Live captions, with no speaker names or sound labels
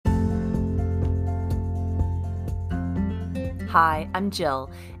Hi, I'm Jill,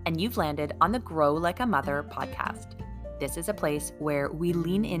 and you've landed on the Grow Like a Mother podcast. This is a place where we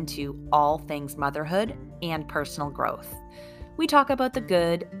lean into all things motherhood and personal growth. We talk about the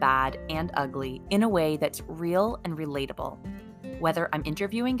good, bad, and ugly in a way that's real and relatable. Whether I'm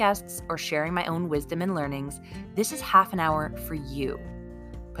interviewing guests or sharing my own wisdom and learnings, this is half an hour for you.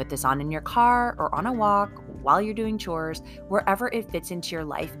 Put this on in your car or on a walk, while you're doing chores, wherever it fits into your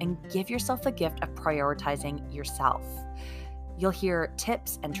life, and give yourself the gift of prioritizing yourself. You'll hear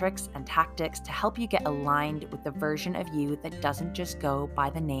tips and tricks and tactics to help you get aligned with the version of you that doesn't just go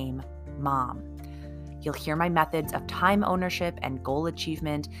by the name mom. You'll hear my methods of time ownership and goal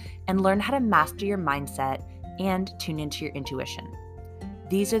achievement and learn how to master your mindset and tune into your intuition.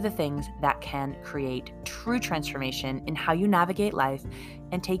 These are the things that can create true transformation in how you navigate life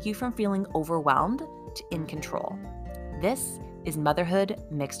and take you from feeling overwhelmed to in control. This is motherhood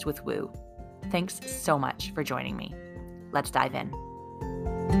mixed with woo. Thanks so much for joining me. Let's dive in.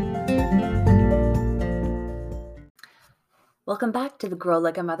 Welcome back to the Grow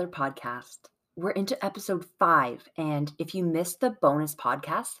Like a Mother podcast. We're into episode 5, and if you missed the bonus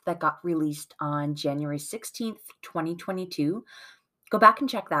podcast that got released on January 16th, 2022, go back and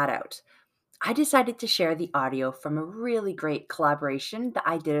check that out. I decided to share the audio from a really great collaboration that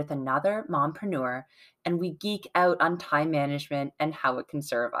I did with another mompreneur, and we geek out on time management and how it can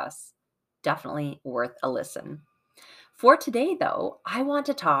serve us. Definitely worth a listen. For today, though, I want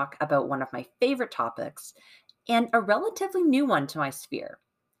to talk about one of my favorite topics and a relatively new one to my sphere: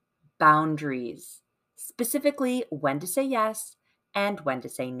 boundaries. Specifically, when to say yes and when to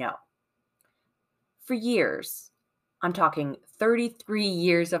say no. For years, I'm talking 33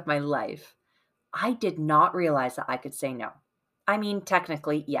 years of my life, I did not realize that I could say no. I mean,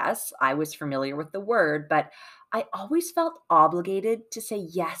 technically, yes, I was familiar with the word, but I always felt obligated to say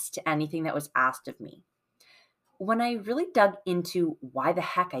yes to anything that was asked of me. When I really dug into why the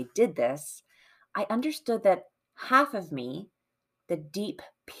heck I did this, I understood that half of me, the deep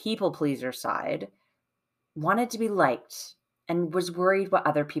people pleaser side, wanted to be liked and was worried what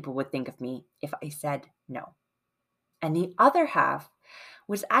other people would think of me if I said no. And the other half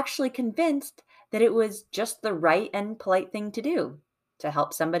was actually convinced that it was just the right and polite thing to do to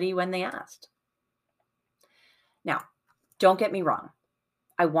help somebody when they asked. Now, don't get me wrong.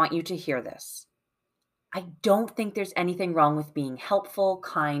 I want you to hear this. I don't think there's anything wrong with being helpful,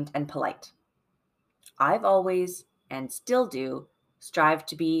 kind, and polite. I've always, and still do, strive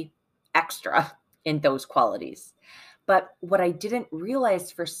to be extra in those qualities. But what I didn't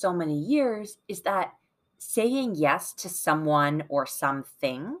realize for so many years is that saying yes to someone or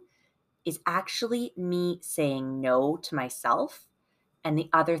something is actually me saying no to myself and the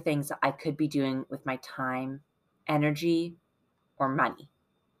other things that I could be doing with my time, energy, or money.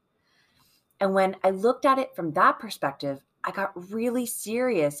 And when I looked at it from that perspective, I got really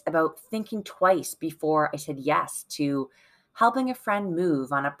serious about thinking twice before I said yes to helping a friend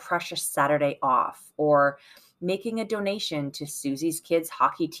move on a precious Saturday off or making a donation to Susie's kids'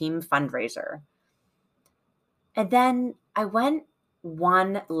 hockey team fundraiser. And then I went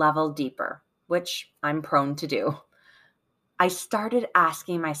one level deeper, which I'm prone to do. I started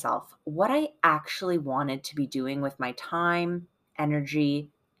asking myself what I actually wanted to be doing with my time,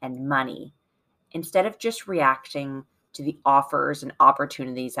 energy, and money, instead of just reacting to the offers and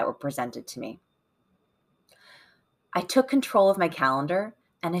opportunities that were presented to me. I took control of my calendar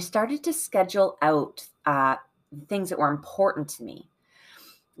and I started to schedule out things that were important to me,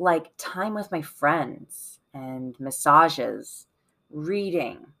 like time with my friends and massages,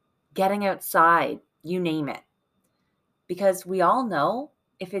 reading, getting outside, you name it. Because we all know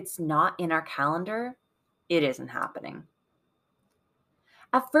if it's not in our calendar, it isn't happening.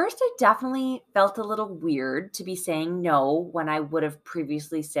 At first, I definitely felt a little weird to be saying no when I would have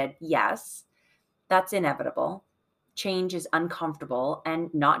previously said yes. That's inevitable. Change is uncomfortable,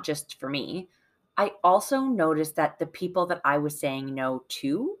 and not just for me. I also noticed that the people that I was saying no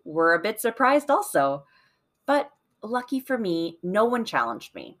to were a bit surprised also. But lucky for me, no one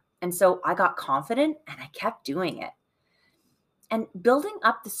challenged me. And so I got confident and I kept doing it. And building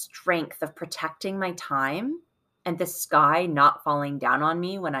up the strength of protecting my time and the sky not falling down on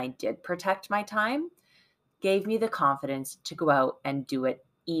me when I did protect my time gave me the confidence to go out and do it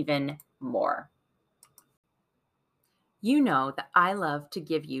even more. You know that I love to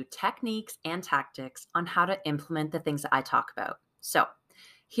give you techniques and tactics on how to implement the things that I talk about. So,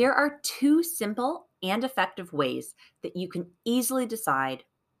 here are 2 simple and effective ways that you can easily decide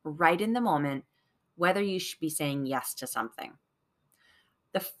right in the moment whether you should be saying yes to something.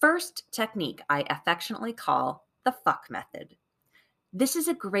 The first technique I affectionately call the fuck method. This is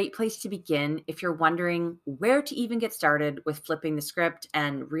a great place to begin if you're wondering where to even get started with flipping the script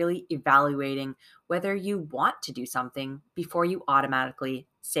and really evaluating whether you want to do something before you automatically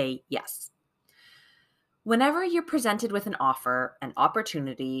say yes. Whenever you're presented with an offer, an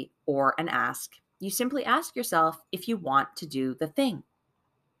opportunity, or an ask, you simply ask yourself if you want to do the thing.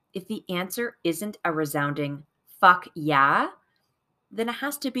 If the answer isn't a resounding fuck yeah, then it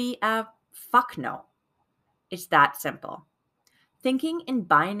has to be a fuck no. It's that simple. Thinking in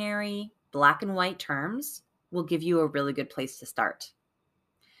binary, black and white terms will give you a really good place to start.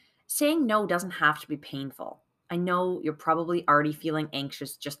 Saying no doesn't have to be painful. I know you're probably already feeling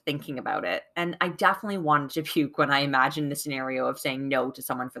anxious just thinking about it, and I definitely wanted to puke when I imagined the scenario of saying no to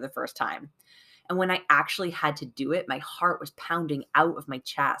someone for the first time. And when I actually had to do it, my heart was pounding out of my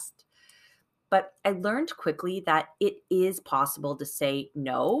chest. But I learned quickly that it is possible to say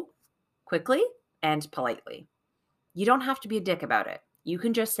no quickly and politely. You don't have to be a dick about it. You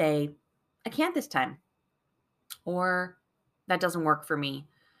can just say, I can't this time, or that doesn't work for me,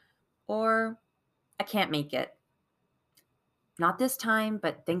 or I can't make it. Not this time,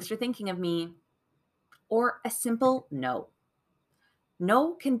 but thanks for thinking of me, or a simple no.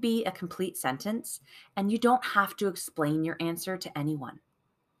 No can be a complete sentence, and you don't have to explain your answer to anyone.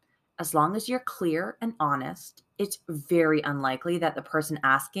 As long as you're clear and honest, it's very unlikely that the person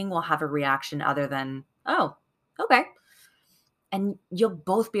asking will have a reaction other than, oh, okay. And you'll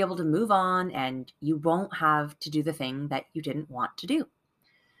both be able to move on and you won't have to do the thing that you didn't want to do.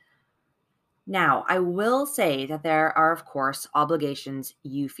 Now, I will say that there are, of course, obligations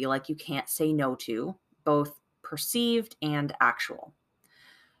you feel like you can't say no to, both perceived and actual.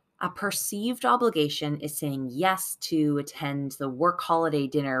 A perceived obligation is saying yes to attend the work holiday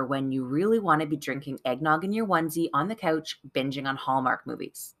dinner when you really want to be drinking eggnog in your onesie on the couch, binging on Hallmark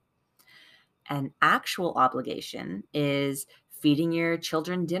movies. An actual obligation is feeding your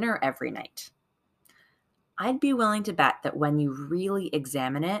children dinner every night. I'd be willing to bet that when you really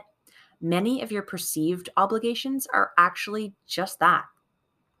examine it, many of your perceived obligations are actually just that,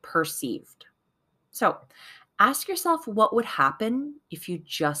 perceived. So ask yourself what would happen if you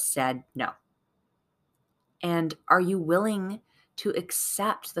just said no. And are you willing to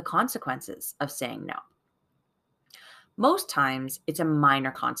accept the consequences of saying no? Most times it's a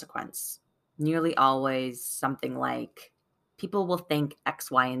minor consequence, nearly always something like, people will think X,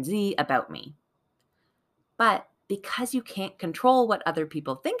 Y, and Z about me. But because you can't control what other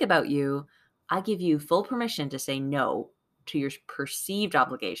people think about you, I give you full permission to say no to your perceived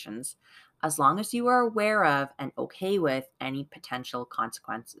obligations as long as you are aware of and okay with any potential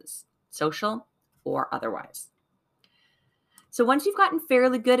consequences, social or otherwise. So once you've gotten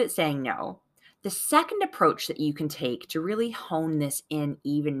fairly good at saying no, the second approach that you can take to really hone this in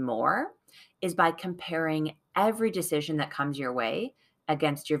even more is by comparing every decision that comes your way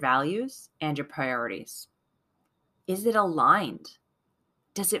against your values and your priorities. Is it aligned?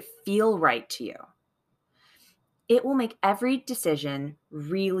 Does it feel right to you? It will make every decision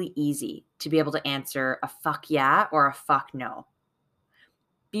really easy to be able to answer a fuck yeah or a fuck no.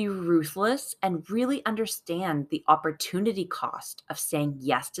 Be ruthless and really understand the opportunity cost of saying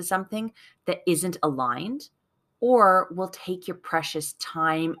yes to something that isn't aligned or will take your precious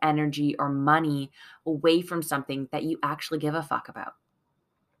time, energy, or money away from something that you actually give a fuck about.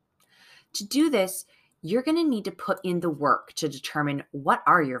 To do this, you're going to need to put in the work to determine what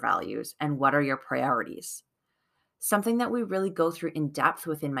are your values and what are your priorities. Something that we really go through in depth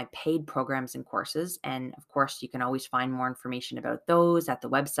within my paid programs and courses. And of course, you can always find more information about those at the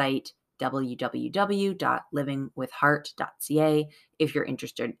website www.livingwithheart.ca if you're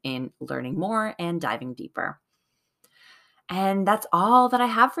interested in learning more and diving deeper. And that's all that I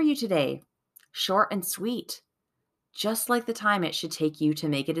have for you today. Short and sweet. Just like the time it should take you to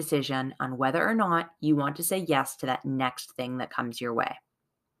make a decision on whether or not you want to say yes to that next thing that comes your way.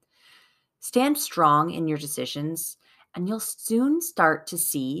 Stand strong in your decisions, and you'll soon start to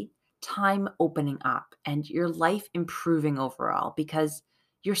see time opening up and your life improving overall because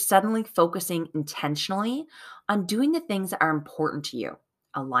you're suddenly focusing intentionally on doing the things that are important to you,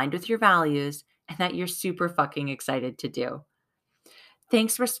 aligned with your values, and that you're super fucking excited to do.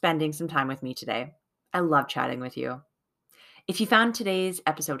 Thanks for spending some time with me today. I love chatting with you. If you found today's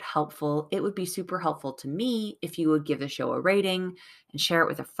episode helpful, it would be super helpful to me if you would give the show a rating and share it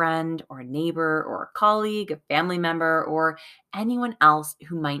with a friend or a neighbor or a colleague, a family member, or anyone else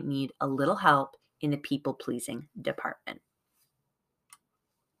who might need a little help in the people-pleasing department.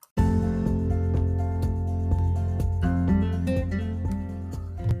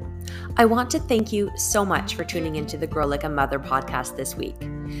 I want to thank you so much for tuning into the Grow Like a Mother podcast this week.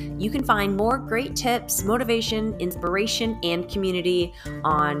 You can find more great tips, motivation, inspiration, and community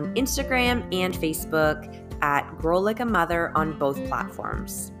on Instagram and Facebook at Grow Like a Mother on both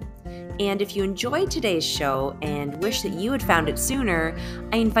platforms. And if you enjoyed today's show and wish that you had found it sooner,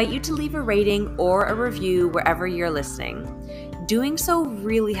 I invite you to leave a rating or a review wherever you're listening. Doing so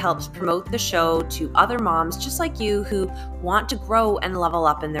really helps promote the show to other moms just like you who want to grow and level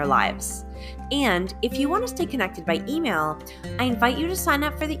up in their lives. And if you want to stay connected by email, I invite you to sign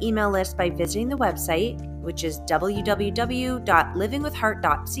up for the email list by visiting the website, which is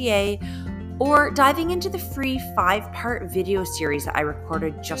www.livingwithheart.ca, or diving into the free 5-part video series that I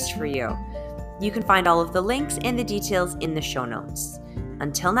recorded just for you. You can find all of the links and the details in the show notes.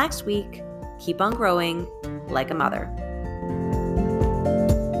 Until next week, keep on growing like a mother.